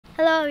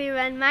Hello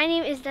everyone, my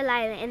name is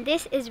Delilah and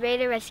this is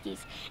Raider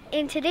Rescues.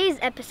 In today's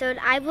episode,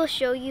 I will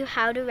show you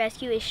how to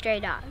rescue a stray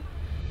dog.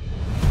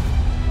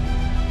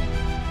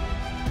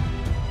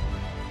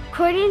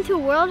 According to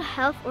World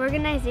Health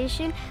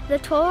Organization, the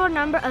total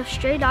number of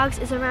stray dogs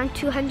is around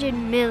 200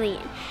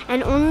 million,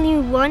 and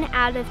only 1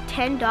 out of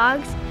 10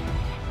 dogs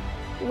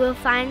will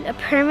find a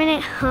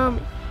permanent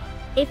home.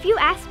 If you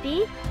ask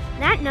me,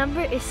 that number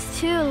is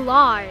too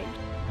large.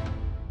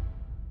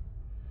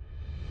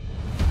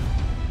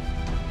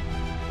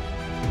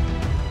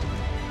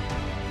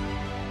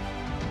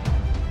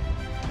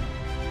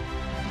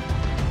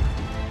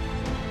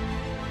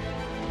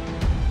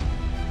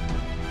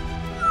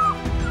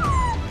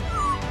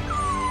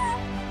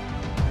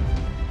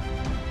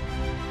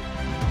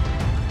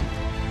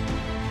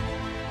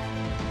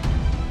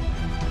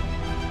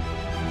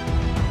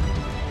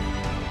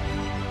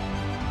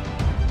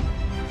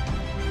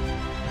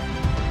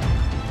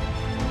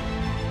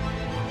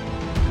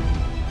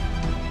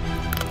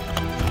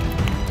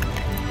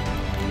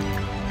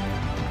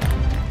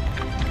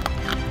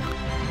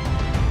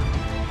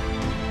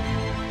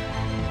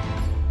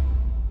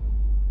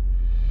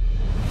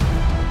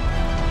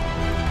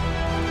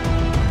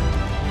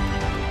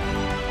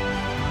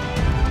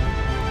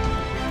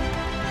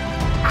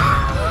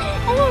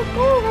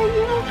 Are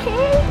you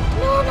okay?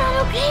 No, I'm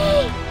not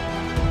okay.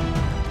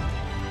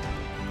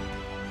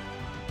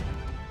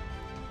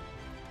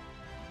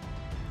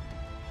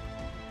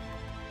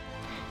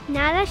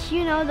 Now that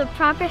you know the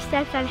proper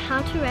steps on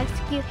how to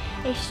rescue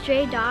a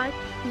stray dog,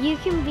 you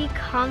can be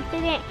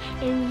confident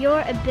in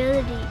your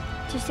ability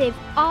to save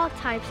all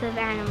types of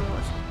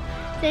animals.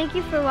 Thank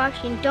you for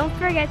watching. Don't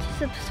forget to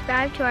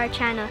subscribe to our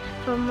channel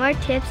for more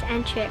tips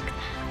and tricks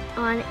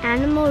on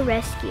animal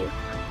rescue.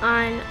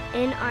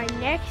 In our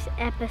next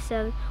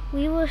episode,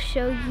 we will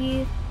show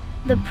you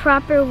the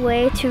proper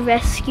way to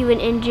rescue an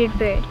injured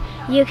bird.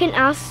 You can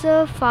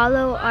also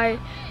follow our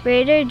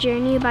Raider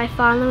journey by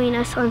following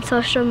us on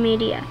social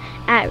media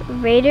at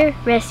Raider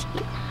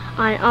Rescue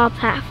on all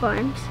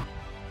platforms.